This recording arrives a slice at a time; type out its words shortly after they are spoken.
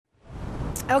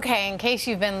Okay, in case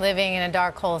you've been living in a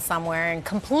dark hole somewhere and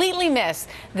completely missed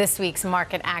this week's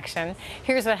market action,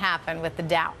 here's what happened with the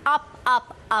Dow. Up,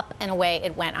 up, up, and away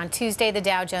it went. On Tuesday, the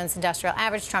Dow Jones Industrial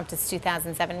Average trumped its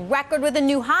 2007 record with a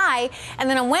new high. And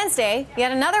then on Wednesday,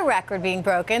 yet another record being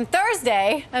broken.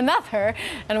 Thursday, another.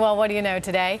 And well, what do you know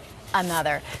today?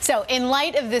 Another. So in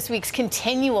light of this week's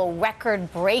continual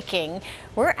record breaking,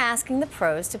 we're asking the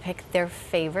pros to pick their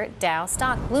favorite Dow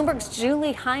stock. Bloomberg's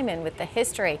Julie Hyman with the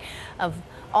history of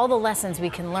all the lessons we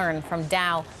can learn from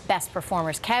Dow best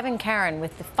performers. Caron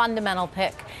with the fundamental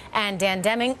pick, and Dan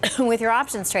Deming with your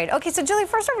options trade. Okay, so Julie,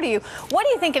 first over to you. What do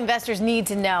you think investors need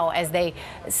to know as they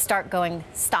start going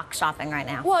stock shopping right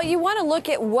now? Well, you want to look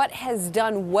at what has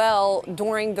done well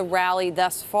during the rally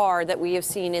thus far that we have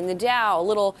seen in the Dow. A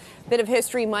little bit of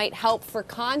history might help for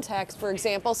context, for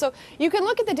example. So you can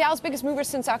look at the Dow's biggest mover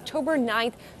since October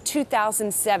 9th,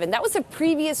 2007. That was the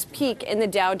previous peak in the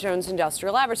Dow Jones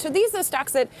Industrial Average. So these are the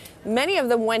stocks that many of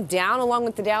them went down along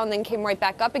with the Dow and then came right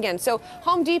back up again. So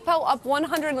Home Depot up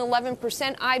 111%,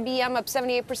 IBM up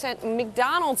 78%,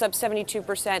 McDonald's up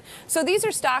 72%. So these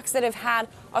are stocks that have had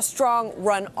a strong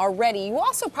run already. You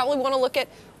also probably want to look at,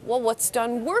 well, what's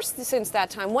done worse since that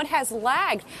time? What has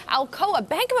lagged? Alcoa,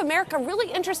 Bank of America,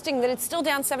 really interesting that it's still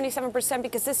down 77%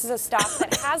 because this is a stock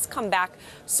that has come back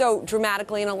so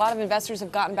dramatically, and a lot of investors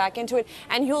have gotten back into it.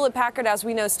 And Hewlett-Packard, as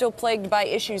we know, still plagued by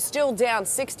issues, still down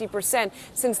 60%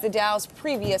 since the Dow's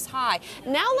previous high.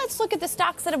 Now let's look at the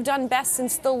stocks that have done best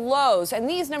since the lows. And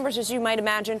these numbers, as you might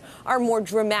imagine, are more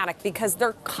dramatic because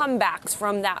they're comebacks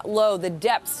from that low, the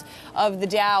depths of the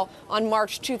Dow on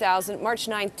March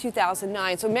 9th,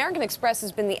 2009. So American Express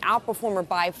has been the outperformer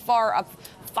by far, up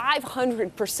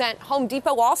 500%. Home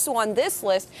Depot also on this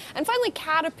list. And finally,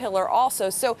 Caterpillar also.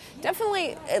 So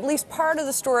definitely at least part of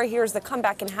the story here is the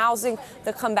comeback in housing,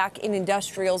 the comeback in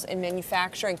industrials and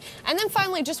manufacturing. And then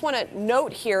finally, just want to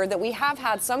note here that we have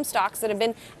had some stocks that have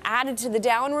been added to the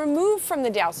Dow and removed from the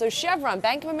Dow. So Chevron,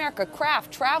 Bank of America,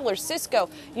 Kraft, Travelers, Cisco,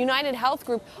 United Health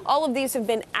Group, all of these have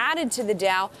been added to the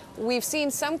Dow. We've seen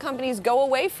some companies go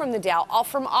away from the Dow, all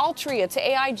from Altria to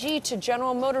AIG to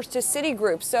General Motors to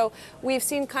Citigroup. So we've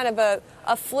seen kind of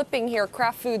a flipping here,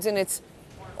 Kraft Foods in its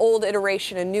old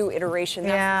iteration, a new iteration.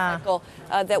 That's the cycle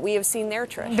that we have seen there,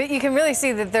 Trish. But you can really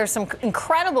see that there's some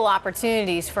incredible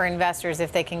opportunities for investors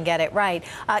if they can get it right.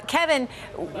 Kevin,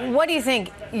 what do you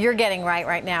think you're getting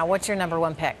right now? What's your number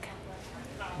one pick?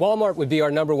 Walmart would be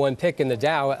our number one pick in the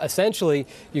Dow. Essentially,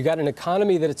 you've got an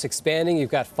economy that it's expanding.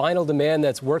 You've got final demand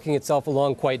that's working itself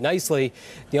along quite nicely.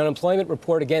 The unemployment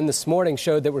report again this morning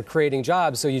showed that we're creating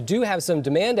jobs. So you do have some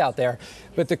demand out there.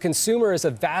 But the consumer is a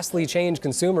vastly changed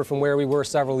consumer from where we were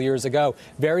several years ago.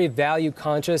 Very value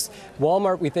conscious.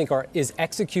 Walmart, we think, is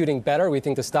executing better. We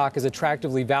think the stock is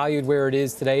attractively valued where it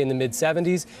is today in the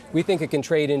mid-70s. We think it can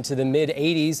trade into the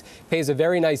mid-80s, pays a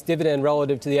very nice dividend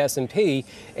relative to the S&P.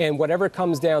 And whatever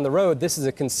comes down the road, this is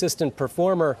a consistent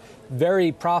performer,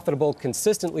 very profitable,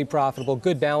 consistently profitable,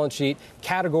 good balance sheet,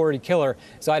 category killer.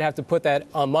 So I'd have to put that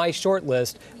on my short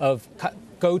list of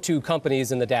go-to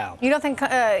companies in the Dow. You don't think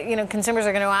consumers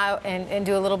are going to go out and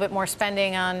do a little bit more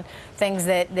spending on things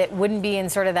that wouldn't be in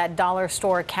sort of that dollar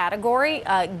store category,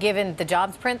 given the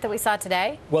jobs print that we saw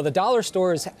today? Well, the dollar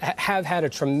stores have had a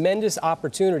tremendous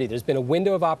opportunity. There's been a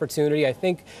window of opportunity. I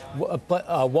think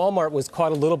Walmart was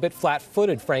caught a little bit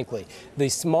flat-footed, frankly. The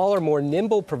smaller, more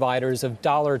nimble providers of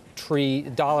dollar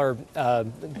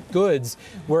goods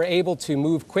were able to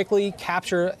move quickly,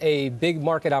 capture a big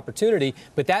market opportunity,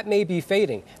 but that may be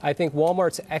fading. I think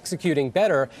Walmart's executing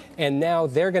better, and now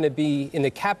they're going to be in the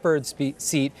catbird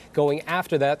seat going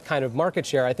after that kind of market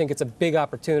share. I think it's a big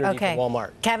opportunity for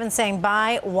Walmart. Kevin's saying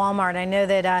buy Walmart. I know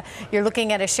that you're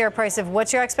looking at a share price of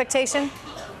what's your expectation?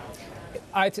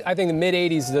 I think the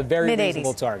mid-80s is a very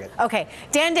reasonable target. Okay.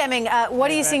 Dan Deming,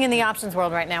 what are you seeing in the options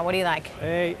world right now? What do you like?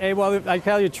 Hey, well, I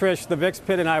tell you, Trish, the VIX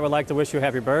Pit and I would like to wish you a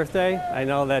happy birthday. I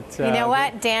know that... you know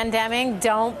what, Dan Deming,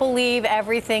 don't believe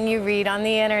everything you read on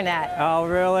the internet. Oh,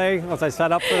 really? Was I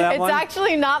set up for that one? It's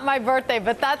actually not my birthday,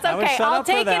 but that's okay. I'll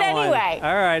take it anyway.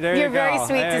 All right, there you go. You're very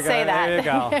sweet to say that. There you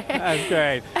go. That's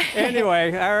great.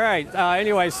 Anyway, all right.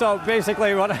 Anyway, so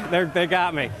basically, they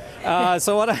got me.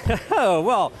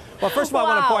 Well, first of all,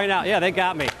 I want to point out, they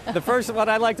got me. What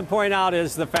I'd like to point out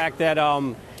is the fact that,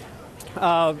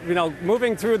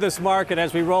 moving through this market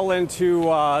as we roll into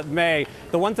May,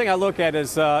 the one thing I look at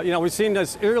is, we've seen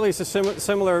this early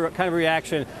similar kind of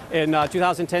reaction in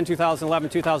 2010, 2011,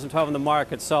 2012 in the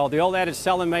market. So the old adage,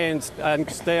 sell in May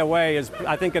and stay away, is,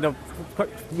 I think, going to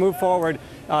move forward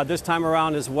this time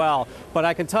around as well. But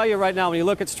I can tell you right now, when you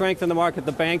look at strength in the market,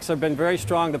 the banks have been very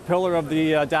strong, the pillar of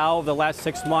the Dow of the last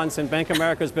 6 months, and Bank of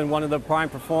America has been one of the prime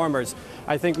performers.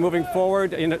 I think moving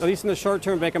forward, at least in the short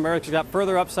term, Bank of America's got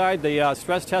further upside. The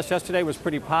stress test yesterday was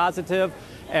pretty positive.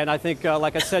 And I think,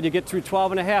 like I said, you get through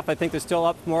 12.5, I think there's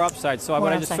still more upside. So I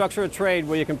want to just structure a trade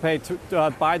where you can buy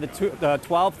the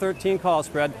 12-13 call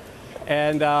spread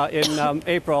and in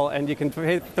April, and you can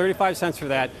pay 35 cents for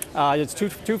that. It's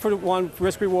 2-for-1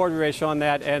 risk-reward ratio on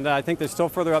that, and I think there's still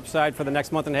further upside for the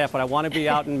next month and a half, but I want to be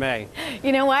out in May.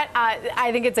 You know what?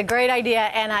 I think it's a great idea,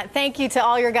 and thank you to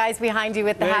all your guys behind you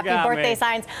with the happy birthday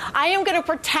signs. I am going to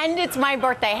pretend it's my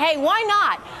birthday. Hey, why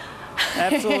not?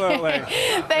 Absolutely.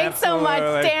 Thanks so much,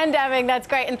 Dan Deming. That's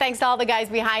great. And thanks to all the guys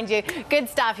behind you. Good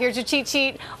stuff. Here's your cheat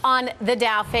sheet on the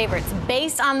Dow favorites.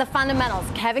 Based on the fundamentals,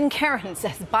 Kevin Caron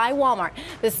says buy Walmart.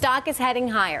 The stock is heading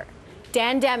higher.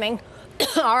 Dan Deming,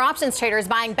 our options trader, is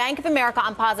buying Bank of America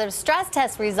on positive stress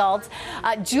test results.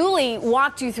 Julie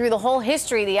walked you through the whole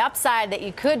history, the upside that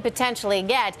you could potentially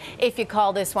get if you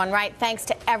call this one right. Thanks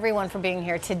to everyone for being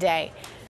here today.